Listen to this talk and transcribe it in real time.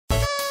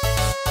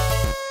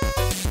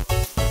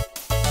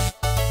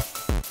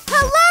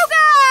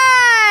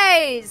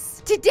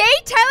today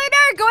Tyler and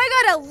I are going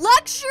on a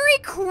luxury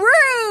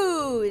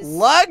cruise.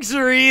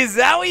 Luxury? Is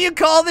that what you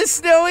call this,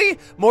 Snowy?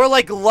 More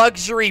like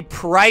luxury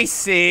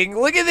pricing.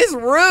 Look at this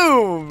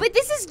room. But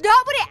this is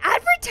not what it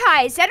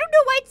advertised. I don't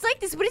know why it's like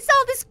this. What is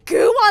all this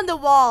goo on the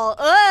wall?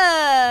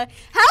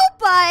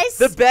 Help us.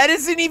 The bed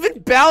isn't even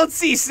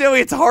bouncy, Snowy.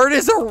 It's hard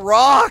as a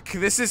rock.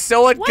 This is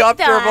so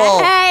uncomfortable. What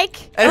the heck?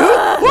 And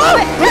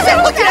who's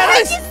that looking at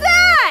us? What is that?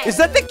 Is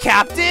that the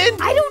captain?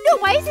 I don't know.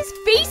 Why is his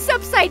face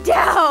upside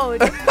down?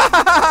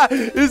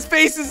 His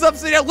face is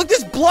upside down. Look,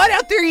 there's blood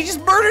out there. He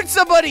just murdered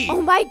somebody. Oh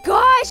my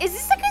gosh. Is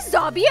this like a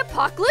zombie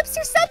apocalypse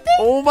or something?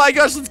 Oh my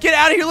gosh, let's get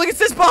out of here. Look, it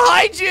says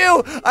behind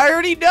you. I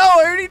already know.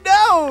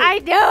 I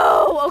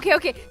know.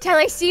 Okay. Tyler,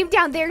 I see him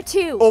down there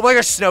too. Oh my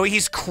gosh, Snowy,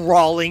 he's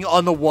crawling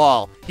on the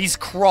wall. He's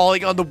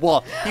crawling on the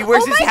wall. He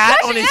wears his hat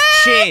on his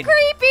chin.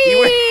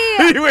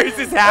 Creepy. He wears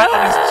his hat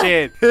on his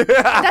chin.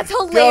 That's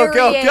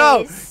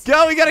hilarious.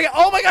 Go. We gotta go.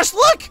 Oh my gosh,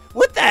 look.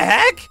 What the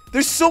heck?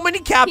 There's so many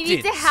captains. He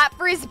needs a hat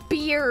for his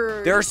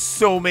beard. There are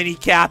so many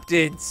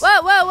captains.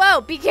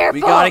 Whoa. Be careful.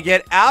 We gotta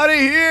get out of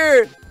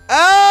here.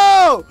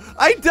 Oh,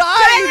 I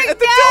died at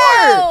the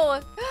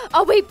door.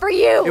 I'll wait for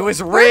you. It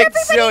was rigged, Where'd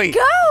everybody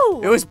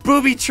go? It was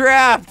booby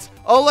trapped.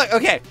 Oh, look.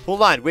 Okay,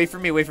 hold on. Wait for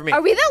me.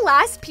 Are we the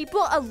last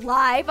people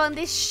alive on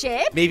this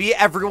ship? Maybe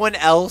everyone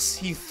else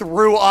he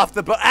threw off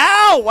the boat.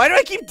 Ow! Why do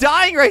I keep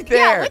dying right there?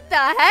 Yeah, what the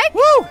heck?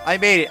 Woo! I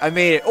made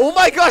it. Oh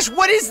my gosh,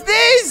 what is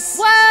this?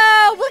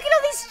 Whoa, look at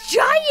all these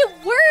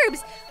giant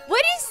worms.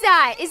 What is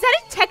that? Is that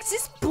a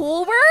Texas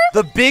bullworm?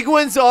 The big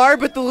ones are,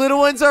 but the little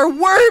ones are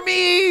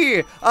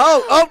wormy.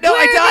 Oh, no,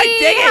 Wormy, I died.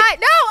 Dang it.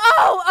 No.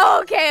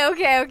 Oh,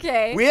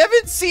 okay. We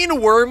haven't seen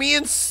Wormy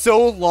in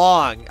so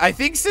long. I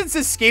think since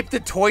Escape the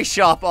Toy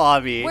Shop,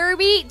 Obby.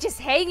 Wormy, just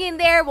hang in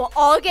there. We'll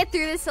all get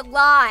through this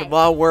alive. Come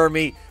on,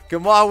 Wormy.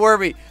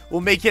 We'll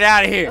make it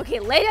out of here.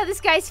 Okay, lay down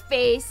this guy's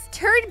face.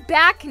 Turn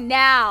back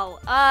now.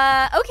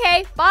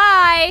 Okay,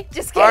 bye.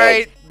 Just kidding. All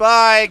right,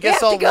 bye. I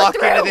guess I'll walk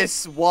into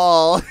this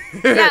wall.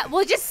 Yeah,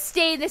 we'll just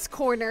stay in this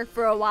corner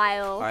for a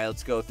while. All right,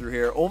 let's go through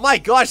here. Oh my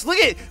gosh, look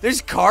at it.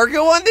 There's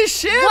cargo on this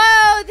ship.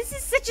 Whoa, this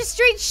is such a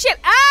strange ship.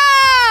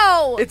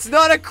 Ow! It's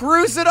not a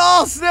cruise at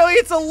all, Snowy.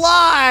 It's a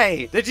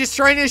lie. They're just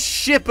trying to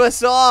ship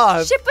us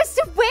off. Ship us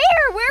to where?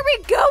 Where are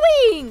we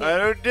going? I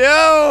don't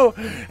know.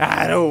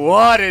 I don't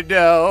want to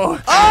know.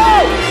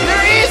 Oh,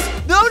 there he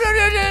is. No.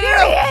 There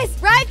he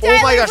is. Run, Tyler,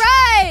 oh my gosh.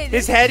 run.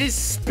 His head is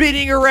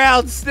spinning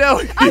around,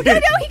 Snowy. Oh, no,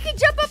 he can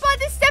jump up on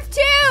this stuff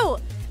too.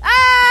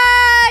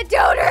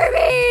 Don't hurt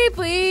me,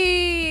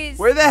 please.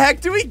 Where the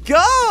heck do we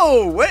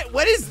go?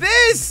 What is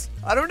this?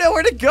 I don't know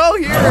where to go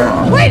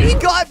here. Wait, he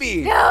got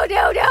me. No.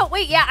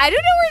 Wait, yeah, I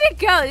don't know where to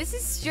go. This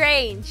is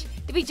strange.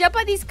 Did we jump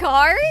on these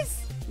cars?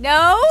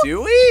 No?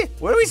 Do we?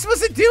 What are we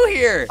supposed to do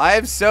here? I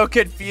am so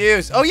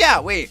confused. Oh, yeah,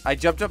 wait. I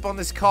jumped up on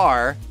this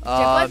car. Jump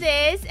on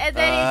this, and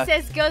then it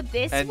says go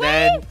this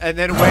way? And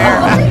then where?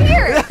 Over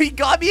here. He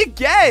got me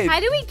again. How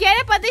do we get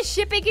up on this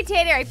shipping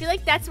container? I feel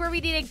like that's where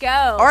we need to go.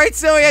 All right,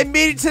 Snowy, I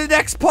made it to the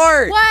next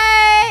part.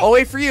 What? I'll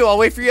wait for you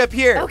up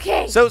here.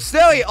 Okay. So,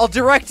 Snowy, I'll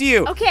direct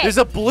you. Okay. There's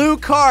a blue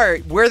car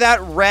where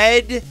that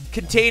red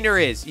container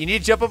is. You need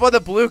to jump up on the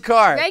blue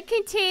car. Red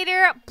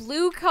container,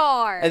 blue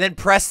car. And then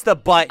press the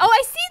button. Oh,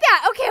 I see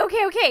that. Okay.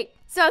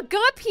 So I'll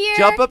go up here.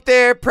 Jump up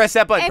there, press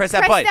that button, press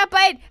that button.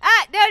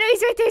 No,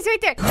 he's right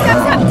there.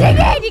 Stop,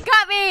 dang it, you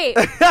got me.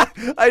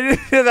 I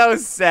didn't, that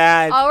was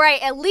sad. All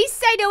right, at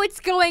least I know what's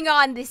going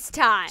on this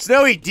time.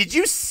 Snowy, did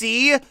you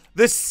see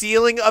the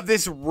ceiling of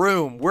this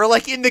room? We're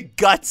like in the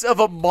guts of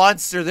a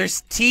monster.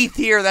 There's teeth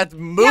here that's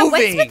moving. Yeah,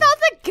 what's with all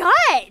the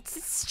guts?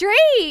 It's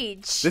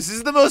strange. This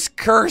is the most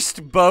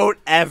cursed boat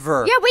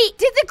ever. Yeah, wait,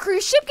 did the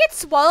cruise ship get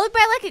swallowed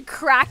by like a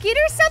kraken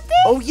or something?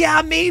 Oh,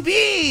 yeah,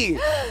 maybe.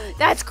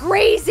 That's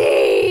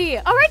crazy.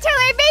 All right, Tyler,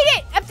 I made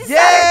it. Up the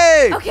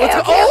Yay. Okay,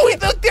 okay.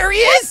 Look, there he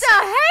is. What the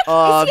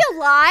heck? Is he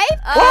alive?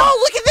 Oh,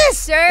 look at this.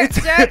 Sir,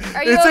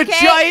 are you okay?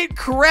 It's a giant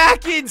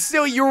kraken,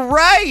 so you're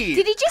right.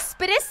 Did he just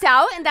spit us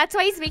out and that's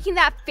why he's making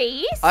that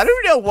face? I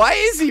don't know. Why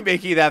is he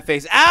making that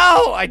face?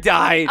 Ow, I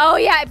died. Oh,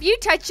 yeah, if you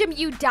touch him,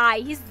 you die.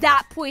 He's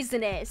that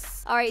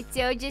poisonous. All right,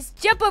 so just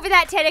jump over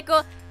that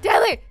tentacle.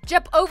 Tyler,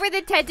 jump over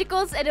the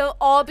tentacles and it'll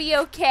all be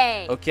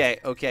okay.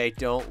 Okay,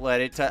 don't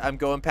let it I'm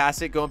going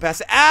past it,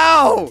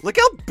 Ow! Look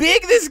how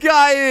big this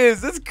guy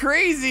is. That's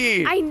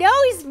crazy. I know,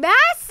 he's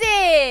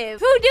massive.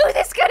 Who knew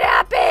this could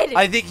happen?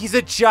 I think he's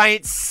a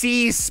giant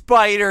sea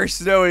spider,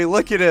 Snowy.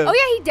 Look at him. Oh,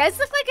 yeah, he does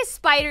look like a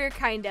spider,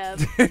 kind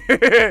of.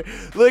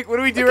 Look, what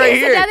do we do right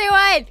here? There's another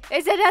one.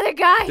 There's another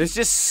guy. There's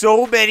just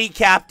so many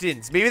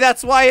captains. Maybe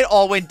that's why it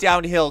all went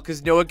downhill,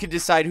 because no one could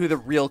decide who the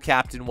real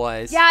captain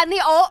was. Yeah, and they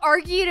all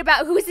argued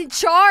about who's in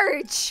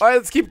charge. All right,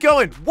 let's keep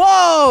going.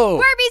 Whoa!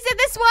 Wormy's in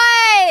this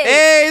way.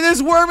 Hey,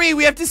 there's Wormy.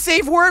 We have to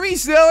save Wormy,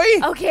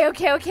 Snowy.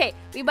 Okay.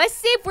 We must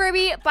save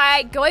Wormy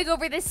by going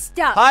over this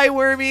stuff. Hi,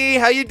 Wormy.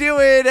 How you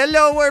doing?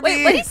 Hello, Wormy.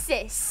 Wait, what is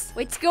this?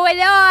 What's going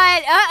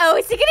on? Uh-oh,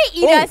 is it gonna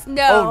eat us?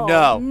 No.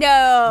 Oh, no.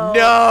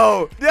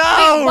 No.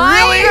 Wait,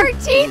 why really? are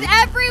teeth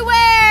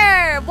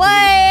everywhere?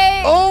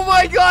 What? Oh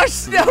my gosh,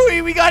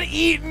 Snowy, we got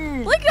eaten.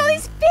 Look at all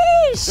these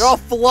fish. They're all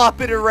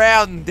flopping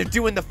around. They're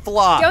doing the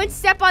flop. Don't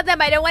step on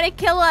them. I don't want to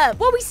kill them.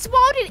 Whoa, we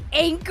swallowed an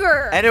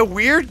anchor. And a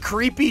weird,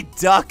 creepy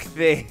duck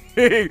thing.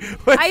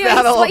 What's I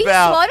that all he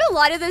about? swallowed a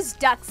lot of those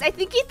ducks. I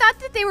think he thought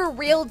that they were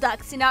real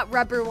ducks and not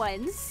rubber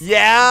ones.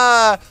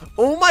 Yeah.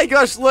 Oh my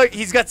gosh, look.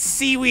 He's got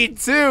seaweed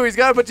too. He's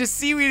got a bunch of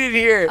seaweed in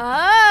here.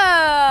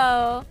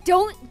 Oh.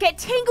 Don't get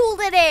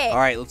tangled in it. All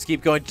right, let's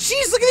keep going.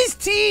 Jeez, look at these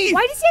teeth.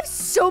 Why does he have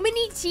so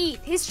many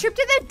teeth? His trip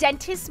to the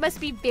dentist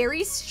must be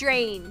very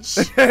strange.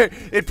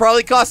 It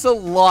probably costs a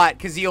lot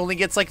because he only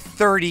gets like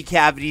 30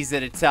 cavities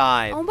at a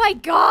time. Oh my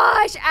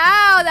gosh.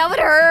 Ow, that would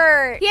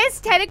hurt. He has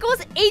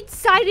tentacles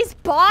inside his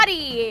body.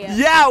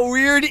 Yeah,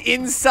 weird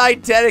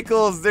inside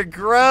tentacles. They're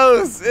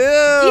gross. Ew.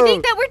 Do you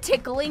think that we're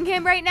tickling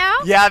him right now?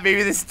 Yeah,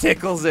 maybe this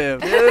tickles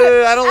him.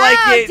 Ew, I don't like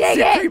it. It's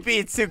too creepy.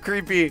 It's too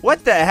creepy.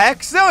 What the heck?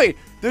 Snowi,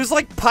 there's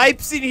like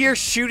pipes in here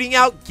shooting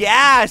out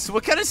gas.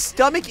 What kind of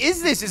stomach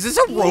is this? Is this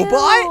a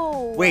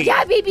robot? Wait.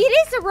 Yeah, maybe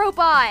it is a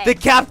robot. The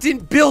captain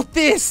built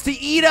this to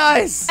eat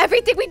us.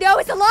 Everything we know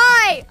is a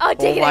lie. Oh,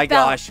 dang it. Oh my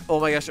gosh. Oh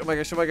my gosh. Oh my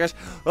gosh. Oh my gosh.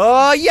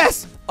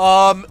 Yes.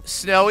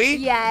 Snowi?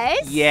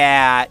 Yes?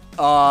 Yeah.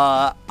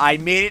 I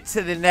made it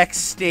to the next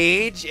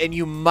stage, and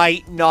you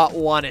might not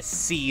want to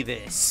see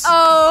this.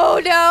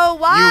 Oh, no.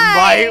 Why?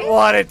 You might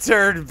want to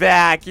turn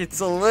back. It's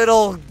a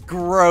little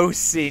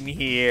gross in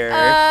here.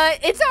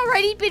 It's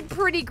already been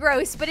pretty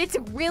gross, but it's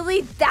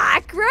really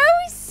that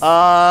gross?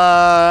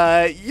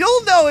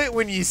 You'll know it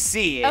when you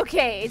see it.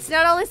 Okay, it's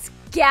not all this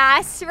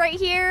gas right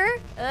here.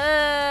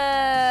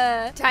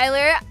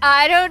 Tyler,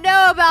 I don't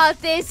know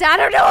about this. I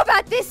don't know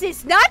about this.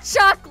 It's not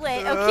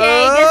chocolate,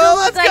 okay?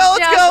 Let's go.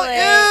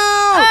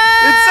 Ew!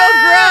 It's so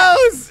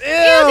gross.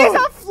 Ew! There's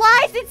all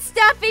flies and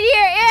stuff in here.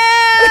 Ew!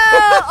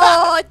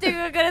 Oh, I think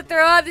I'm gonna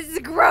throw up. This is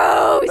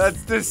gross.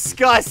 That's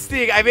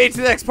disgusting. I made it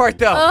to the next part,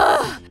 though.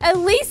 Ugh, at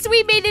least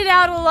we made it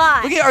out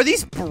alive. Okay, are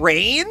these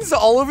brains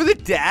all over the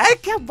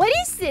deck? Yeah, what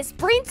is this?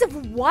 Brains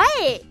of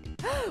what?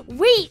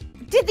 Wait.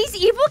 Did these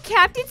evil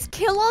captains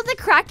kill all the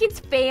Kraken's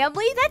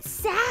family? That's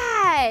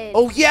sad.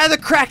 Oh, yeah, the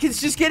Kraken's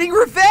just getting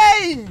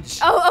revenge.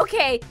 Oh,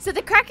 okay. So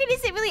the Kraken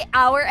isn't really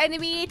our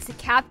enemy. It's the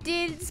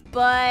captain's,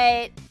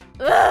 but...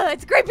 Ugh,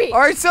 it's creepy. All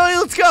right, Sally,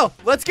 let's go.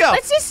 Let's go.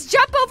 Let's just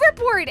jump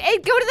overboard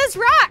and go to those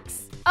rocks.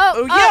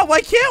 Oh, yeah,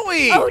 why can't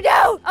we? Oh,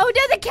 no. Oh,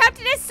 no, the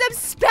captain has some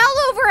spell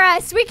over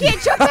us. We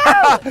can't jump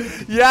out.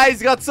 Yeah,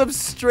 he's got some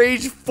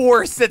strange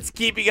force that's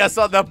keeping us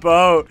on the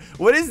boat.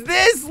 What is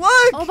this?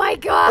 Look. Oh, my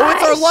God. Oh,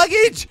 it's our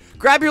luggage.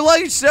 Grab your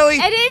luggage, Snowi.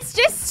 And it's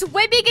just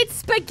swimming in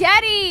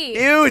spaghetti.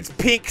 Ew, it's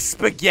pink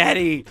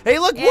spaghetti. Hey,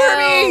 look, Ew,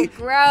 Wormy.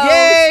 Gross.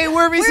 Yay,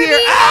 Wormy's here.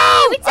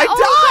 Ow,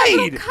 I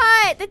died.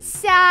 Cut. That's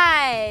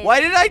sad.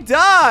 Why did I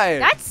die?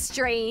 That's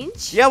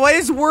strange. Yeah, why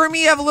does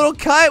Wormy have a little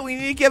cut? We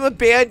need to give him a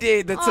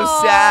Band-Aid. That's so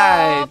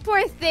sad. Oh,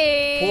 poor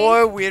thing.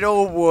 Poor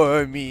little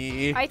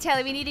Wormy. All right,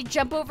 Tyler, we need to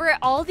jump over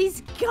all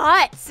these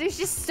guts. There's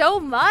just so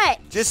much.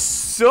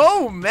 Just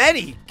so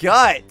many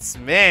guts,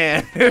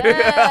 man.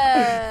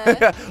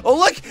 Oh,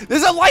 look.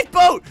 There's a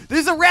lifeboat.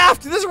 There's a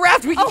raft.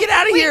 We can get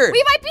out of here.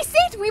 We might be saved.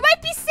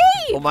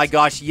 Oh my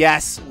gosh,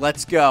 yes.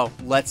 Let's go.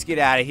 Let's get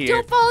out of here.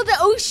 Don't follow the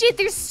ocean.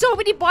 There's so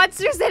many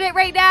monsters in it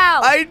right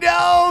now. I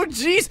know.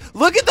 Jeez.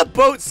 Look at the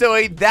boat,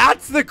 Zoe.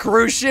 That's the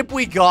cruise ship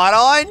we got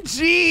on.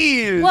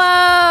 Jeez.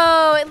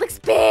 Whoa. It looks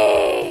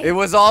big. It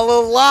was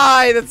all a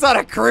lie. That's not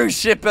a cruise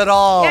ship at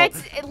all. Yeah,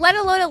 let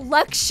alone a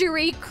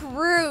luxury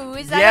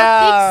cruise. Yeah.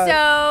 I don't think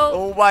so.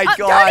 Oh my gosh.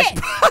 Darn it.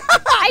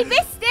 I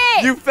missed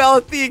it. You fell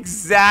at the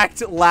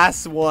exact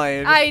last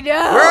one. I know.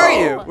 Where are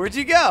you? Where'd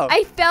you go?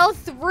 I fell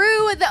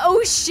through the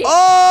ocean.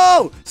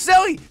 Oh,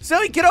 Zoe,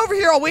 get over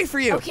here. I'll wait for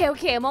you.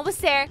 Okay, I'm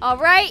almost there. All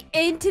right,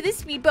 into the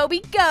speedboat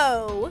we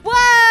go.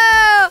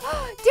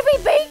 Whoa! Did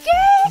we make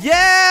it?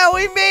 Yeah,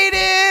 we made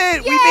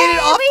it. Yay, we made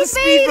it off the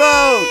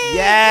speedboat.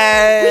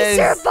 Yes.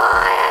 We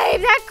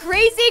survived that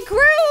crazy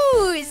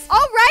cruise.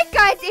 All right,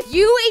 guys, if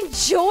you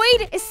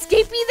enjoyed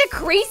escaping the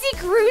crazy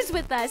cruise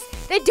with us,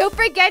 then don't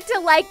forget to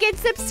like and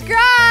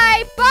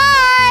subscribe.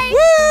 Bye.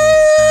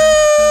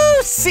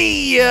 Woo!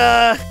 See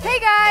ya. Hey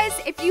guys,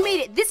 if you made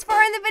it this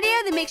far in the video,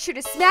 then make sure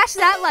to smash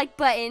that like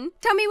button.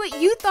 Tell me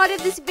what you thought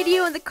of this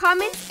video in the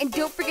comments, and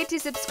don't forget to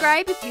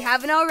subscribe if you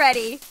haven't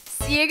already.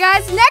 See you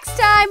guys next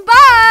time.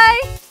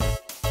 Bye.